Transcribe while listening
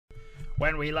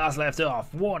When we last left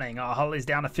off, warning, our hull is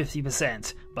down to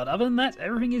 50%. But other than that,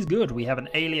 everything is good. We have an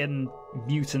alien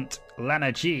mutant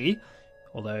Lana-G,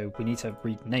 although we need to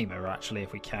rename her actually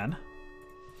if we can.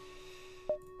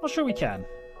 Not sure we can.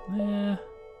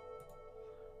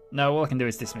 No, all I can do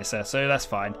is dismiss her, so that's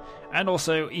fine. And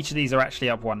also, each of these are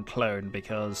actually up one clone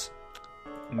because...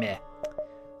 meh.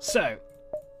 So,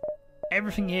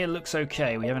 everything here looks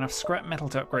okay. We have enough scrap metal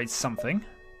to upgrade something.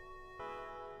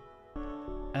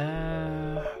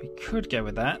 We could go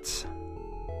with that.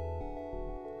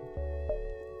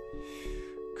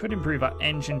 Could improve our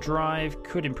engine drive,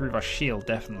 could improve our shield,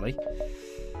 definitely.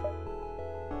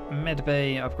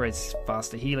 Medbay upgrades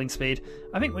faster healing speed.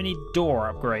 I think we need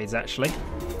door upgrades, actually.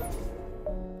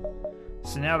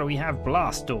 So now that we have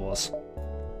blast doors.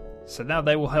 So now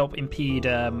they will help impede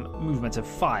movement of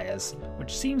fires,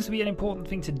 which seems to be an important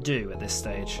thing to do at this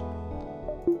stage.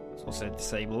 Let's also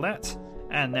disable that.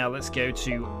 And now let's go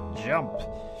to jump.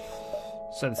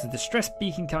 So there's a distress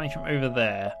beacon coming from over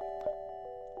there.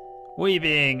 We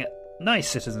being nice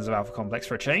citizens of Alpha Complex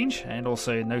for a change, and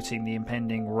also noting the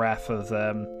impending wrath of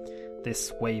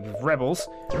this wave of rebels,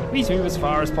 we need to move as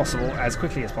far as possible, as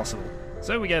quickly as possible.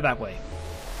 So we go that way.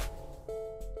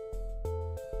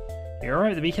 You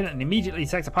arrive at the beacon and immediately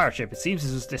detect a pirate ship. It seems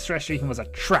this distress beacon was a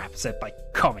trap set by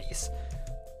commies.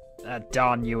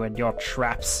 Darn you and your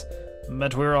traps.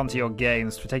 But we're on to your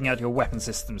games. We're taking out your weapon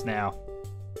systems now.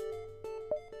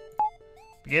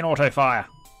 Begin auto fire.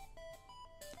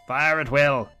 Fire at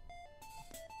will.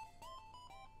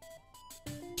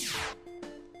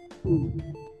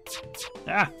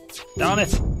 Ah, darn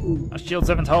it. Our shields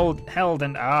haven't held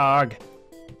and arg.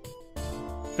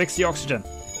 Fix the oxygen.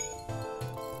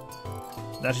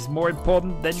 That is more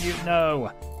important than you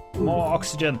know. More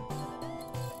oxygen.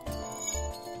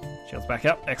 Shields back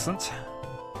up. Excellent.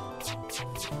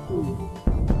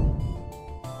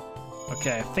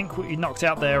 Okay, I think we knocked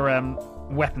out their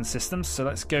weapon systems, so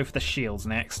let's go for the shields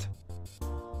next.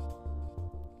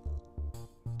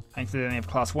 Thankfully they only have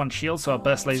class 1 shields, so our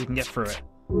burst laser can get through it.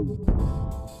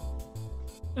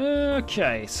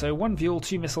 Okay, so 1 fuel,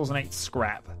 2 missiles, and 8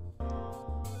 scrap. You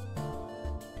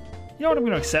know what, I'm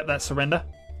going to accept that surrender.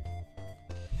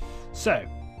 So,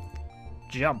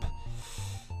 jump.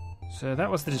 So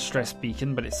that was the distress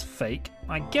beacon, but it's fake.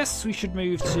 I guess we should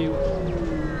move to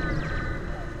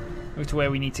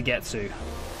where we need to get to.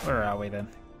 Where are we then?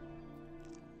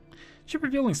 Ship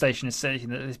refueling station is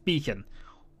stationed at this beacon.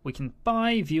 We can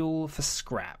buy fuel for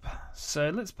scrap. So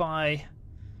let's buy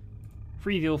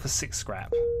 3 fuel for 6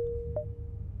 scrap.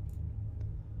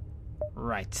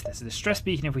 Right, there's a distress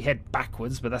beacon if we head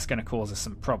backwards, but that's going to cause us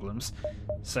some problems.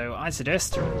 So I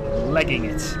suggest legging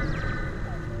it.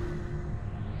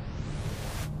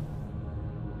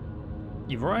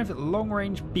 You've arrived at the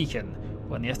long-range beacon.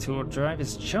 When the FTL drive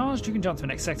is charged, you can jump to the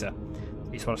next sector.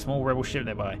 You spot a small rebel ship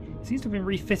nearby. It seems to have been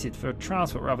refitted for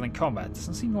transport rather than combat. It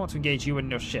doesn't seem to want to engage you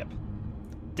and your ship.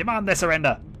 Demand their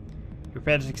surrender!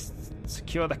 Prepare to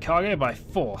secure the cargo by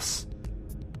force.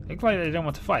 Looks like they don't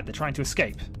want to fight. They're trying to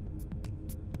escape.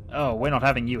 Oh, we're not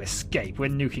having you escape. We're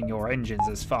nuking your engines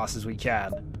as fast as we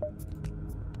can.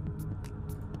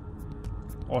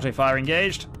 Auto fire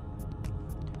engaged.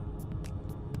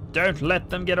 Don't let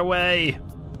them get away!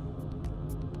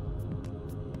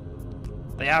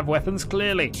 They have weapons,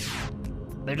 clearly.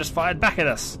 They've just fired back at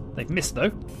us. They've missed,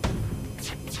 though.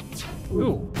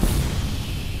 Ooh.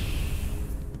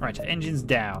 Right, engines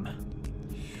down.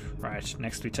 Right,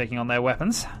 next we're taking on their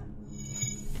weapons.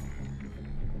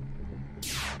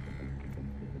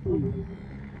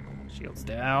 Shields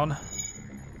down.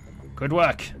 Good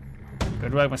work.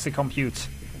 Good work, Mr. Compute.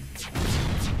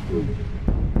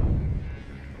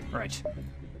 Right.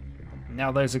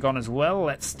 Now those are gone as well,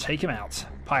 let's take them out.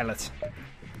 Pilot.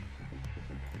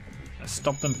 Let's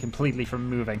stop them completely from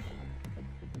moving.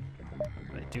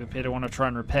 They do appear to want to try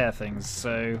and repair things,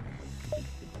 so...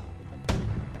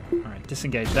 Alright,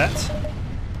 disengage that.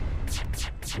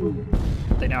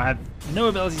 They now have no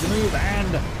ability to move,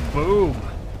 and boom!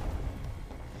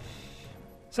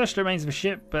 Search the remains of a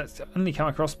ship, but only come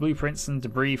across blueprints and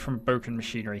debris from broken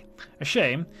machinery. A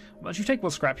shame, but you take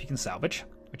what scrap you can salvage,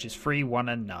 which is 3, 1,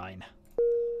 and 9.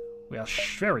 We are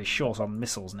very short on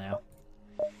missiles now,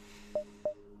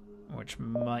 which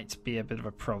might be a bit of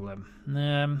a problem.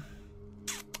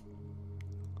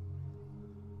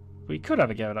 We could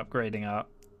have a go at upgrading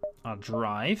our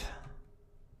drive.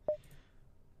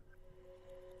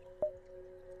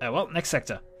 Oh well, next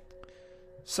sector.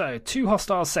 So, 2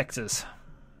 hostile sectors.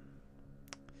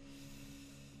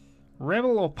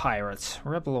 Rebel or pirate?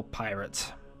 Rebel or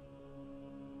pirate?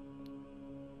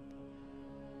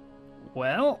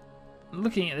 Well,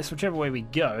 looking at this, whichever way we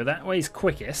go, that way's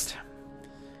quickest.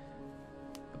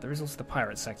 But there is also the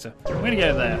pirate sector. We're going to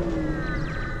go there.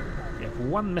 We have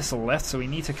one missile left, so we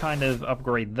need to kind of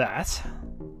upgrade that.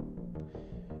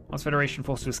 Once Federation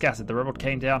forces were scattered, the rebel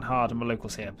came down hard on the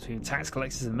locals here. Between tax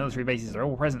collectors and military bases, their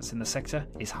overall presence in the sector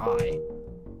is high.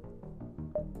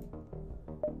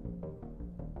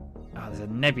 Ah, there's a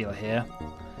nebula here.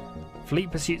 Fleet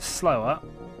pursuit's slower,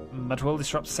 but will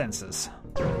disrupt sensors.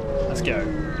 Let's go.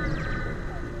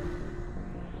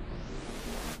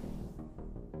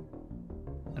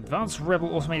 Advanced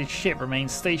rebel automated ship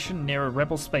remains stationed near a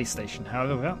rebel space station.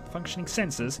 However, without functioning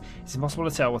sensors, it's impossible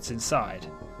to tell what's inside.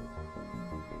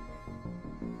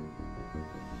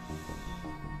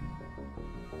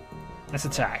 Let's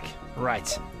attack.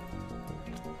 Right.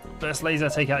 Burst laser,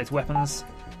 take out its weapons.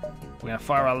 We're going to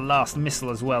fire our last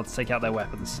missile as well to take out their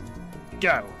weapons.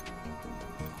 Go!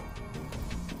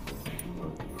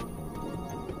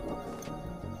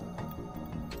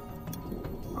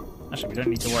 Actually, we don't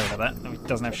need to worry about that. No, it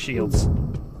doesn't have shields.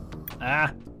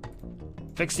 Ah!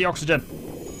 Fix the oxygen!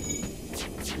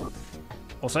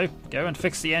 Also, go and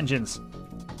fix the engines.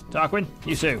 Tarquin,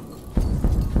 you too.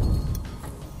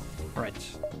 Right.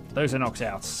 Those are knocked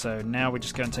out, so now we're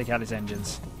just going to take out its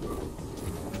engines.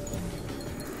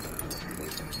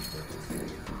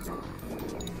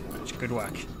 Right, good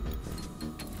work.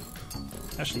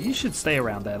 Actually, you should stay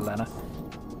around there, Lana.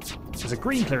 As a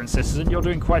green clearance citizen, you're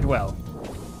doing quite well.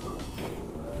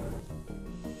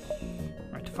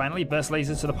 Right, finally, burst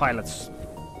lasers to the pilots.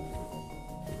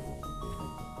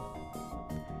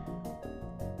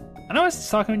 I know,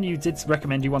 Tarquin, you did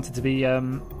recommend you wanted to be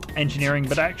engineering,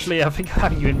 but actually I think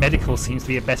having you in medical seems to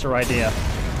be a better idea.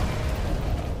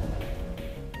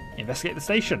 Investigate the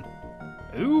station.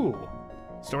 Ooh!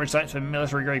 Storage site for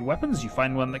military grade weapons. You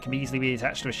find one that can easily be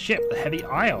attached to a ship, the heavy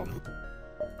ion.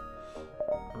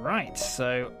 Right,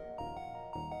 so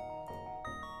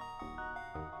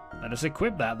let us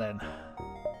equip that then.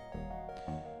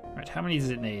 Right, how many does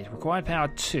it need? Required power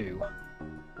 2.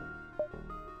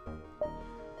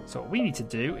 So what we need to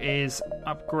do is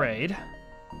upgrade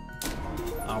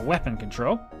our weapon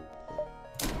control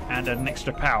and an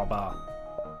extra power bar.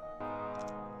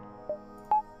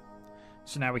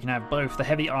 So now we can have both the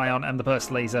heavy ion and the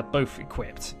burst laser both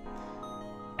equipped.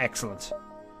 Excellent.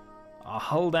 Our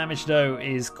hull damage though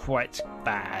is quite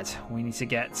bad. We need to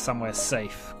get somewhere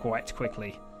safe quite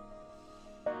quickly.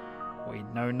 We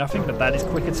know nothing, but that is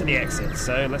quicker to the exit,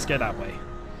 so let's go that way.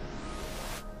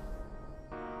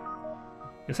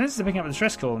 Your sensors are picking up a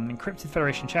distress call on an encrypted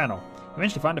Federation channel. You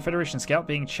eventually find a Federation scout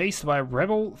being chased by a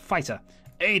rebel fighter.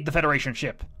 Aid the Federation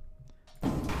ship.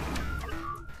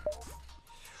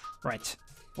 Right.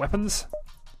 Weapons.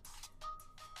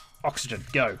 Oxygen.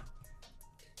 Go.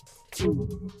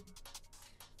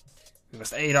 We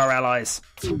must aid our allies.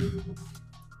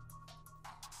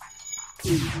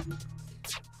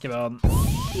 Come on.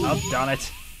 Oh, darn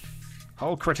it.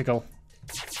 Hull critical.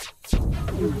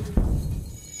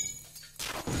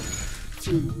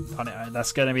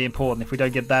 That's going to be important. If we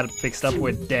don't get that fixed up,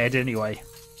 we're dead anyway.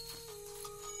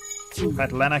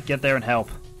 Right, Lana, get there and help.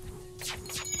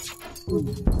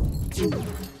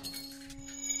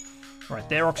 Right,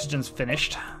 their oxygen's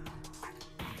finished.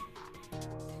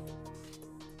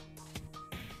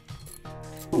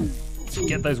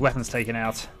 Get those weapons taken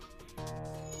out.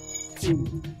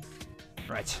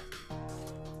 Right.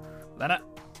 Lana,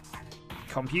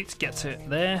 compute, get to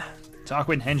there.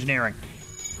 Tarquin, engineering.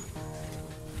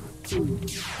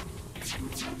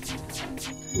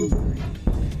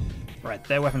 Right,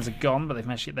 their weapons are gone, but they've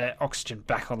managed to get their oxygen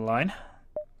back online.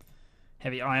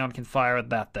 Heavy ion can fire at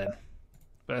that then.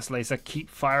 Burst laser, keep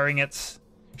firing at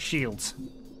shields.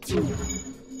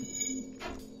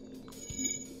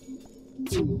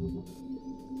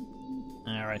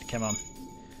 Alright, come on.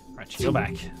 Right, go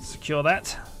back. Secure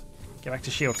that. Get back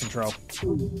to shield control.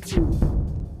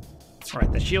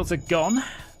 Alright, the shields are gone.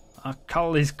 Our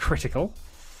cull is critical.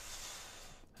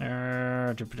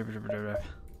 Darn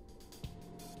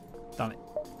it.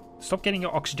 Stop getting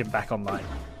your oxygen back online.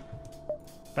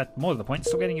 But more to the point,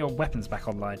 stop getting your weapons back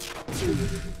online.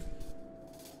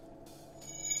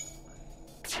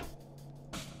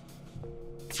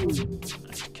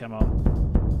 Come on.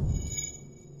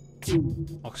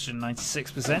 Oxygen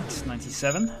 96%,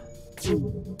 97.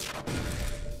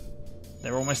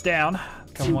 They're almost down. A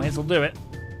couple more hits will do it.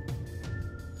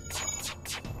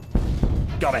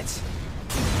 Got it.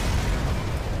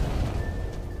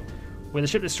 With the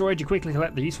ship destroyed, you quickly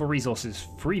collect the useful resources.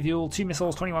 3 fuel, 2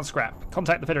 missiles, 21 scrap.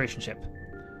 Contact the Federation ship.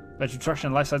 Vegetation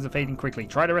and life signs are fading quickly.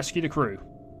 Try to rescue the crew.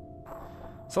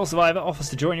 Sole Survivor offers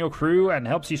to join your crew and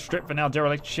helps you strip the now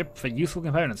derelict ship for useful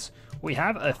components. We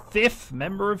have a 5th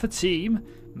member of the team,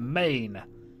 Maine.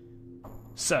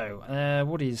 So,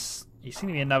 what is... You seem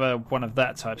to be another one of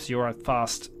that type, so you're a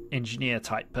fast engineer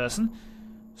type person.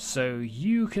 So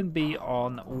you can be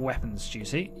on weapons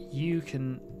duty. You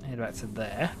can head back to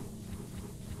there.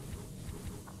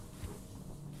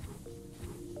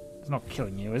 It's not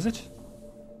killing you, is it?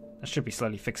 That should be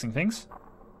slowly fixing things.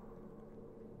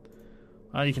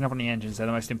 Well, you can hop on the engines. They're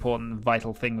the most important and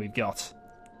vital thing we've got.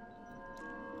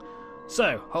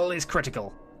 So, hull is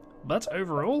critical. But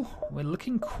overall, we're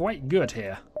looking quite good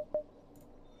here.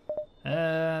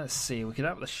 Let's see. We could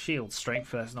up the shield strength,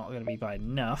 but that's not going to be by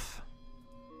enough.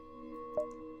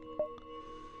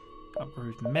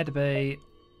 Upgrade medbay.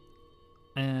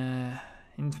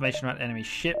 Information about enemy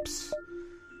ships.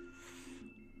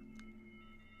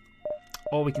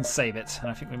 Or we can save it, and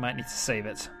I think we might need to save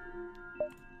it.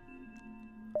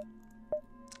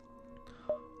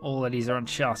 All of these are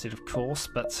uncharted, of course,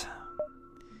 but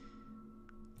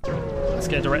let's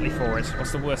go directly for it.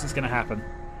 What's the worst that's going to happen?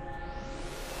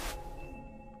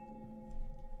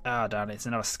 Ah, darn it, it's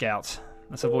another scout.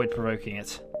 Let's avoid provoking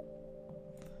it.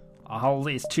 Our hull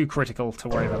is too critical to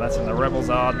worry about that, and the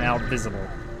rebels are now visible.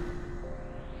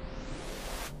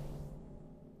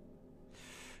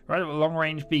 Right,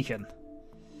 long-range beacon.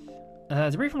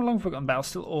 Debris from a long-forgotten battle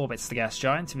still orbits the gas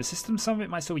giant. In the system, some of it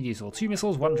might still be useful. 2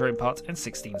 missiles, 1 drone part, and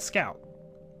 16 scout.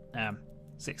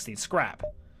 16 scrap.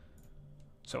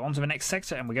 So on to the next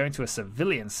sector, and we're going to a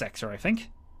civilian sector, I think.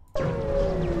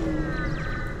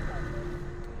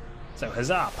 So,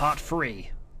 huzzah, part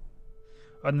 3.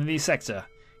 On the new sector.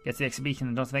 Get to the exit beacon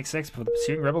and on to the next sector before the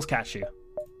pursuing rebels catch you.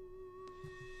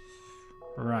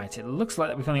 Right, it looks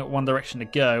like we've only got one direction to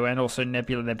go, and also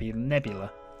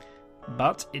nebula.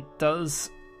 But it does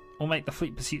will make the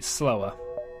fleet pursuit slower.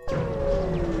 What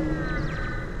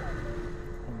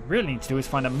we really need to do is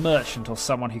find a merchant or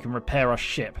someone who can repair our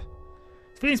ship.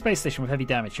 Civilian space station with heavy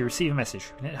damage. You receive a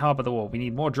message. We hit harbour the wall. We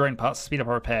need more drone parts to speed up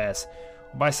our repairs.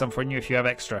 We'll buy some for you if you have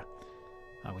extra.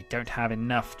 Oh, we don't have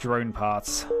enough drone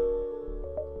parts.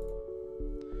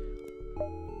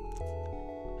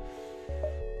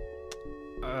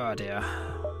 Oh dear.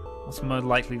 What's more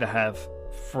likely to have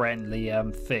friendly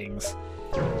things?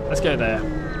 Let's go there.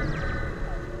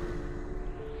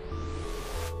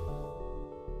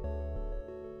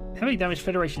 Heavily damaged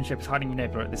Federation ship is hiding in the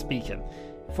nebula at this beacon.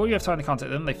 Before you have time to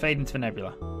contact them, they fade into the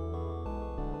nebula.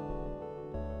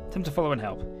 Attempt to follow and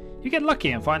help. You get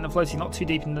lucky and find them floating not too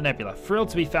deep in the nebula. Thrilled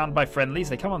to be found by friendlies,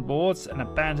 they come on board and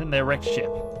abandon their wrecked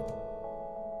ship.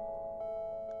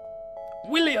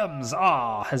 Williams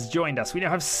has joined us. We now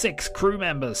have 6 crew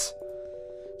members.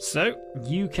 So,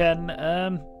 you can,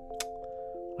 I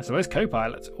suppose,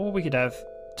 co-pilot. Or we could have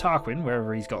Tarquin,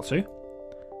 wherever he's got to.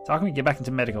 Tarquin, get back into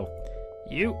medical.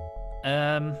 You,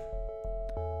 I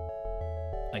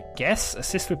guess,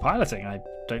 assist with piloting. I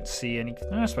don't see any...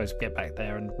 I suppose get back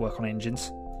there and work on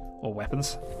engines. Or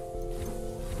weapons.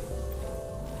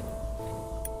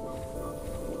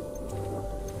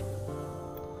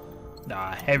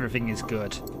 Everything is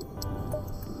good.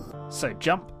 So,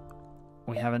 jump.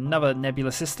 We have another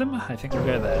nebula system. I think we'll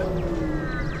go there.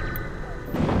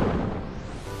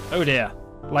 Oh dear.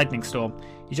 Lightning storm.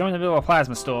 You join in the middle of a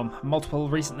plasma storm. Multiple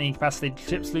recently incapacitated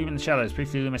ships loom in the shadows,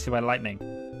 briefly illuminated by lightning.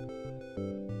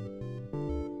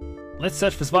 Let's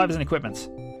search for survivors and equipment.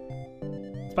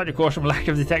 Despite your caution, lack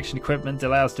of detection equipment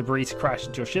allows debris to crash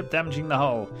into your ship, damaging the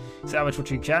hull. Salvage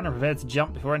what you can and prepare to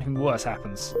jump before anything worse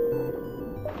happens.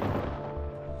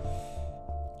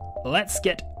 Let's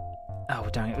get... Oh,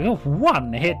 dang it. We've got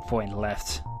 1 hit point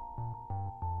left.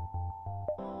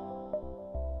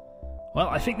 Well,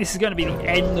 I think this is going to be the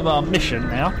end of our mission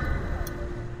now.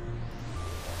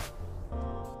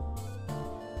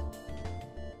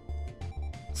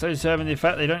 So determined, in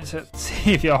fact, they don't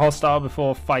see if you're hostile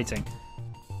before fighting.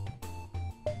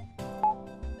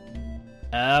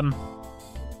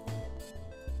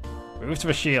 Move to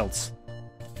the shields.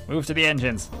 Move to the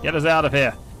engines. Get us out of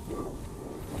here.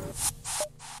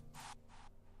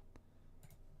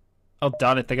 Oh,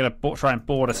 darn it. They're going to try and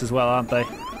board us as well, aren't they?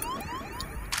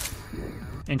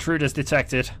 Intruders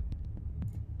detected.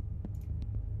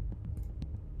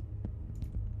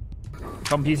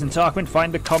 Compute and Tarquin,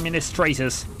 find the communist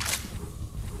traitors.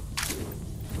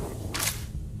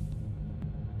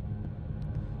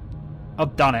 Oh,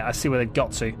 darn it. I see where they've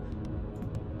got to.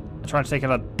 They're trying to take out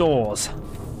our doors.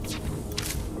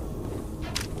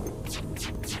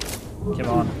 Come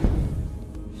on.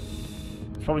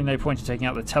 There's probably no point in taking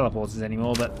out the teleporters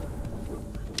anymore, but...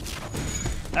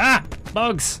 Ah!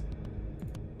 Bugs!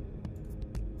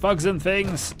 Bugs and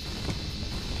things!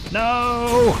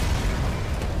 No!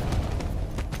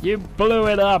 You blew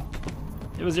it up!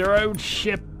 It was your own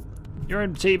ship. Your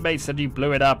own teammates said you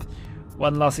blew it up.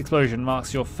 One last explosion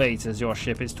marks your fate as your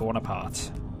ship is torn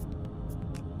apart.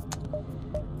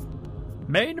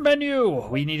 Main menu!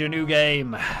 We need a new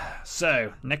game.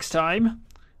 So, next time,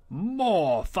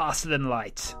 more Faster Than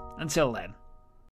Light. Until then.